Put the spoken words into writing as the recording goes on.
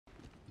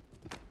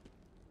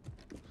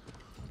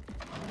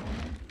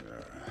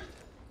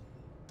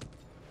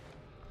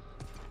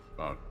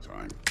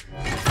time.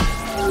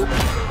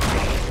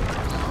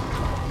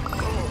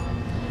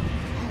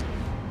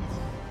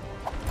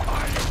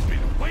 I've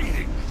been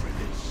waiting for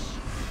this.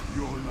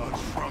 You're not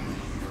from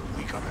here.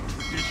 We got a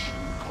tradition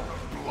called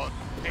blood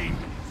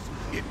payments.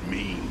 It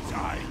means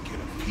I get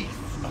a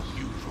piece of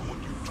you for what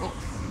you took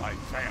from my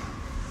family.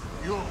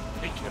 You'll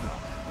pick it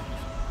up.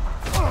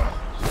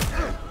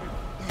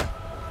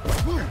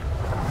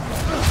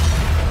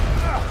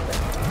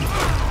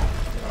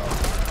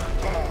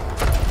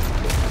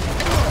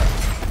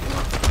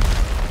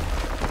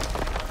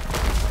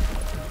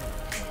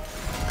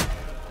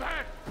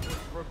 That was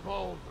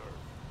Revolver.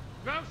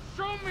 Now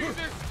show me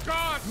this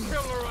god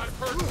killer I've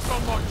heard so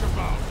much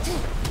about.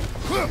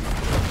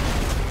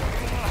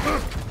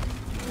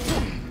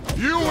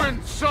 You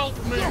insult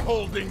me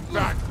holding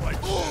back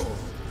like this.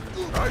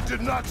 I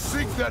did not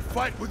seek that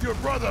fight with your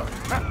brother.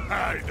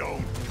 I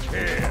don't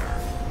care.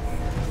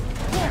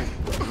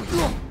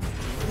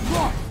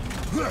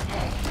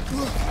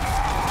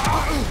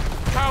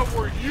 How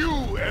were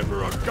you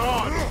ever a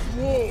god of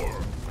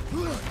war?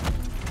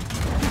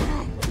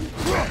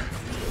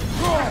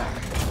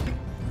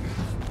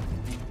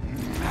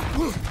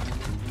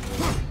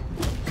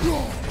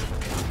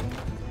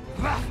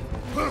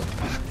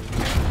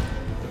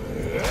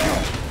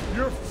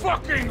 You're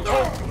fucking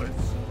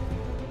hopeless!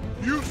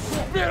 You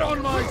spit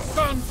on my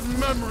son's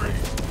memory!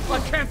 I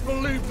can't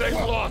believe they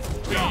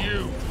lost to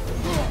you!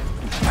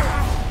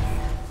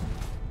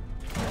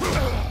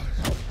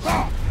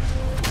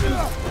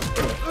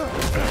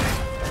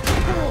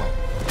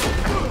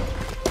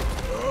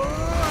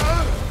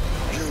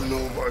 You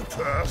know my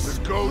past. The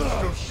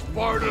ghost of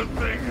Sparta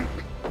thing?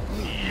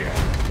 Yeah.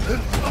 Then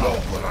you know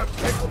what I'm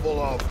capable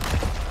of.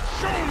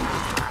 Show me!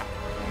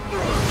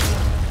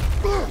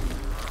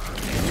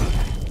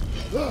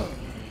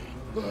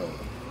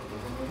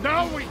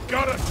 Now we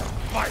gotta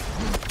fight!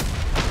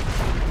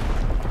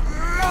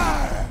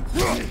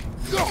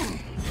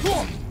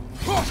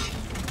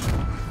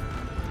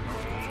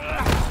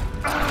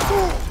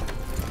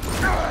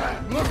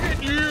 Look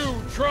at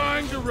you,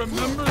 trying to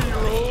remember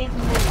your old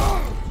moves.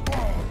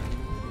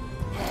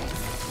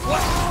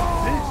 What's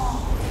this?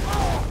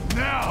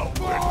 Now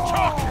we're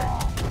talking!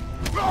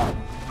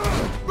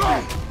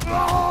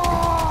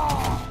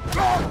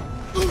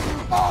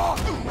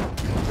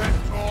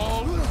 That's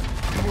all? You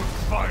will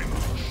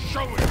finally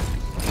show it!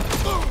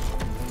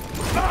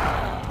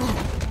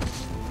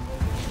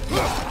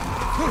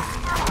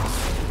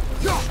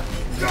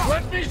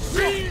 Let me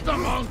see the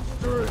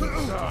monster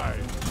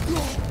inside!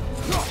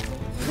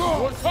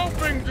 Was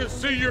hoping to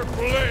see your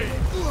blade.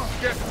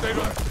 Guess they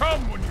don't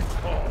come when you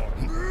call.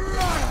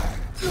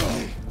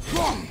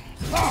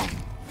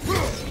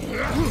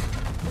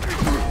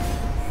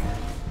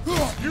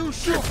 You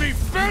should be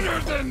better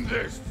than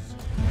this!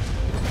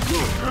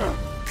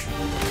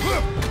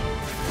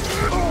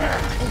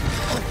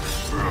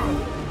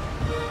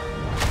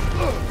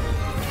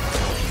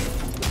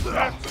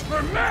 That's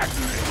for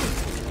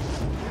madness!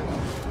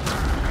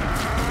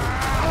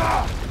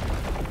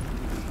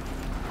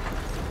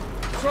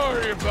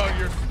 Sorry about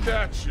your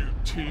statue,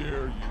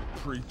 Tyr, you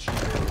preachy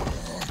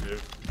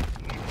stiff.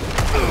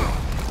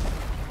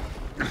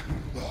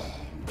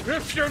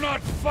 If you're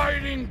not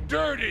fighting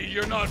dirty,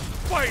 you're not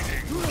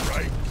fighting,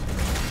 right?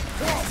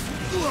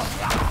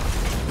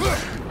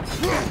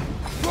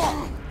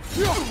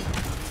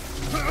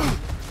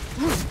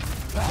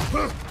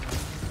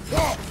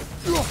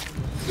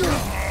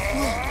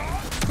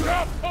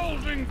 Stop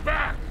holding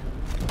back!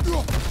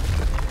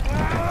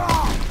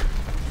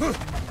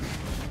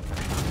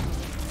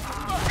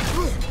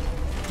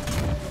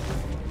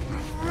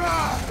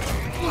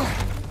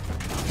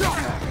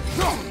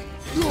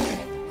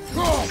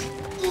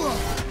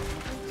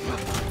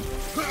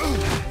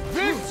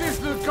 This is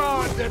the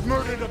god that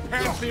murdered a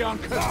pantheon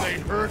because they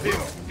hurt his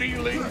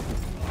feelings?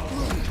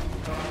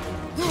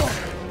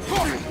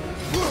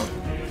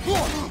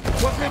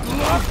 Was it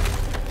luck?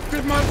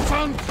 Did my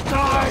son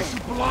die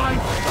to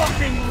blind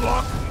fucking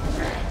luck?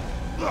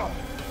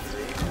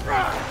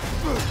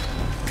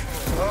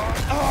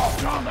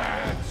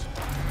 Dumbass!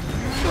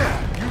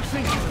 You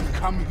think you can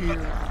come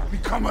here,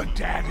 become a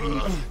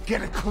daddy,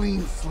 get a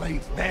clean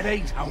slate? That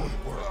ain't how it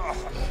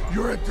works.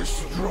 You're a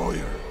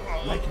destroyer,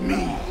 like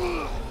me.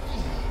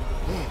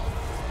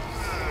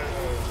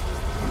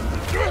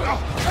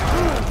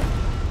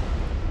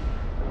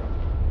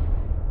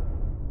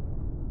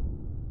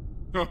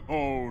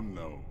 Oh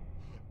no.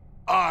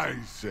 I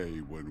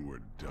say when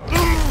we're done.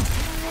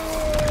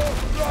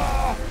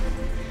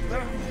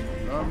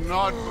 I'm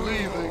not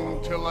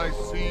leaving till I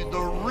see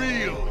the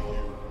real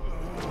you.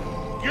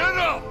 Get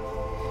up!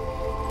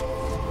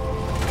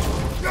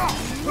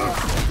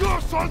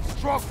 Your son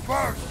struck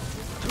first!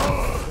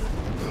 Good!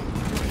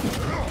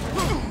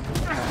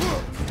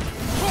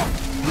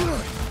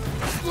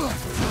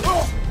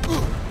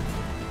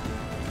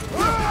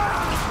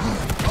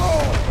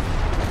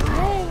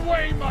 No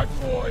way my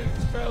boys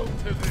fell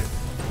to this!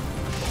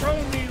 Show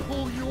me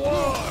who you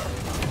are!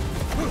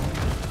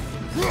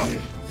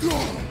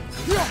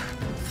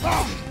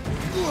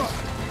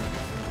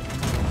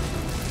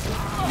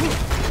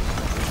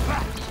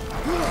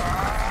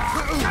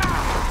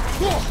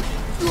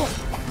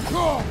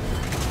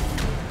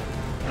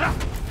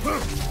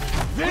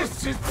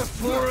 This is the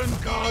foreign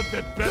god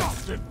that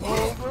bested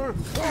Baldur?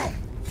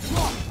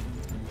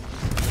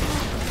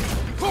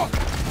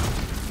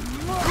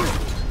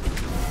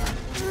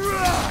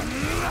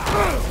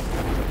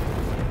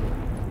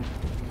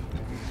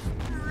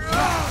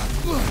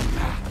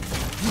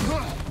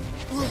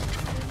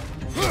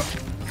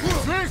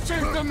 This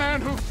is the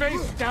man who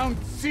faced down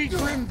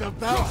Sigrun, the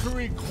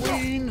Valkyrie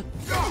Queen?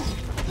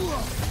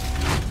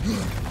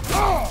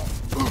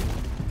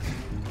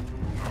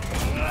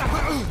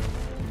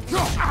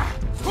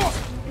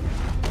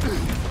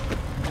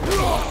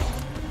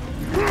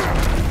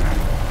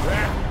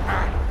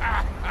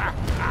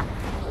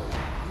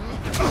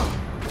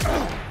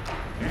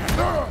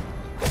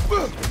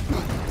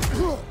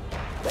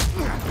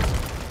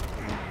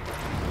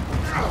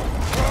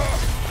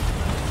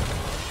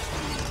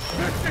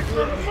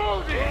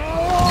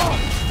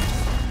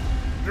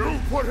 You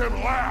put him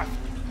last,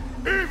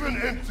 even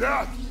in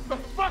death. The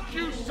fuck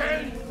you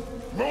say?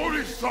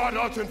 Modi sought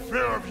out in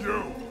fear of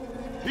you.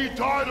 He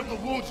died of the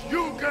wounds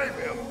you gave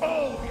him.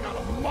 Oh, we got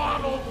a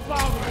model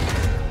father.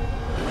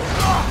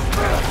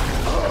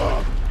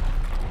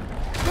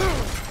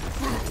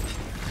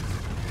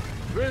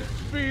 This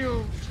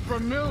feels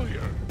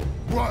familiar.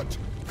 What?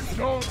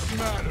 Don't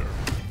matter.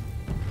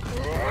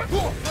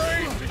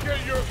 Afraid to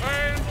get your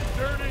hands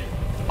dirty?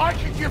 I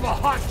can give a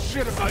hot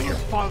shit about your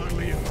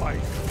fatherly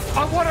advice.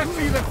 I want to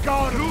see the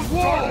god of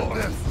war.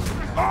 This.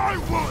 I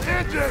will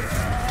end it.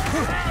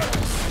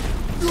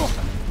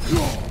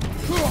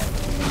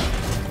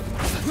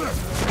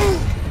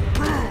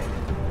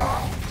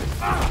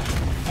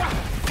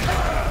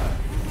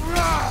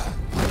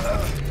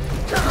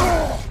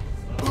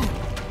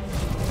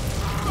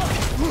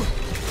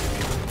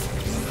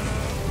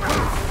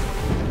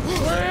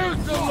 Where's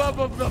the love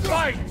of the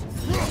fight?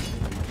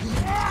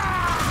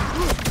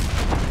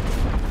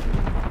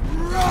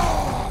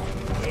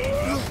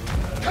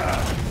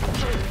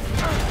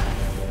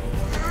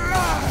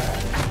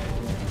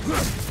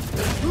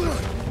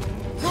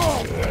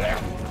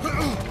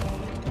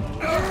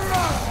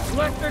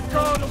 Let the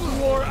god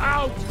of war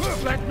out!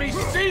 Let me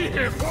see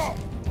him!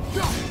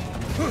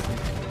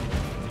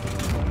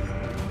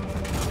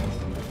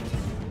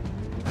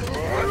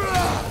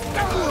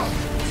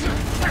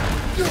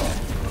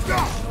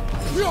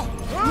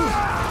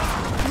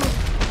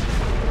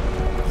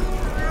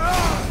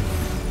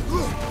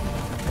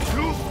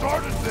 You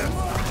started this!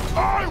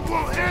 I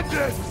will end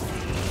it!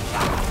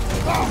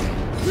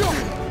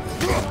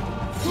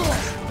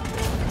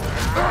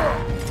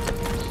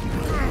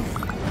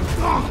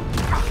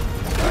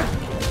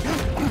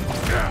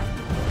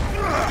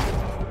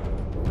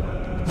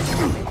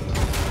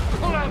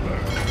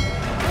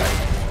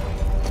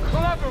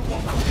 Clever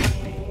woman!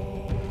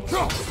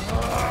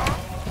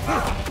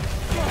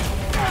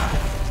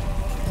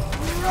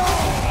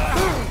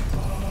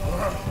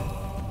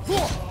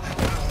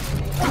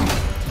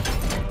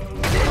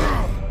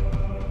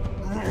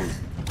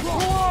 Who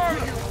are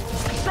you?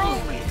 Show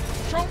me!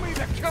 Show me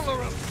the killer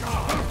of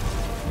God!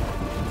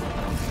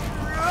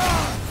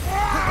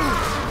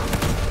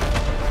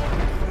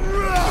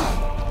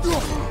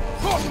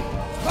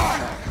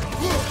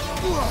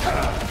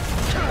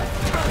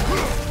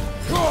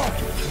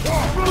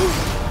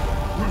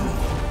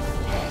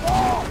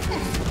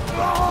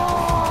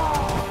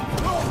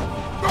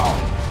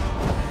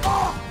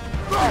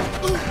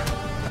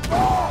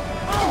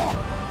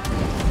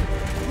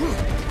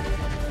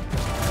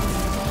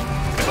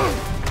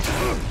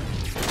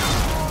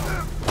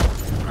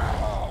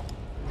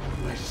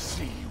 I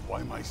see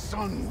why my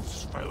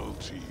sons fell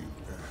to you.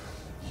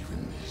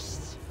 Even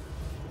this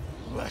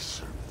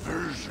lesser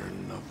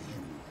version of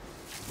you.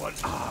 But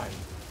I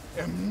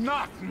am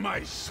not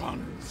my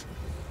sons.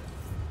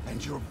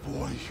 And your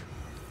boy,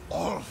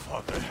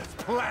 Allfather, has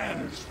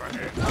plans for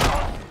him.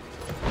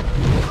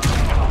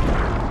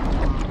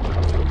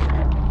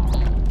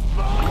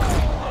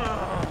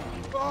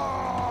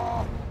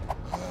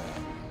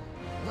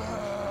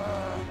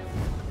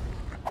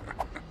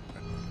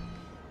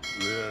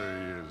 There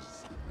he is.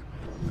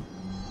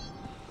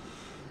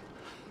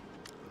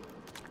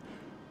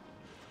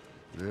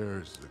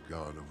 There's the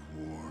god of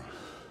war.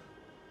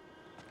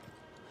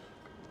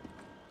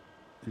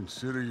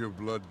 Consider your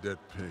blood debt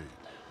paid.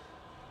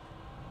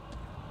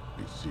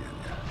 Be seeing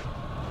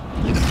you.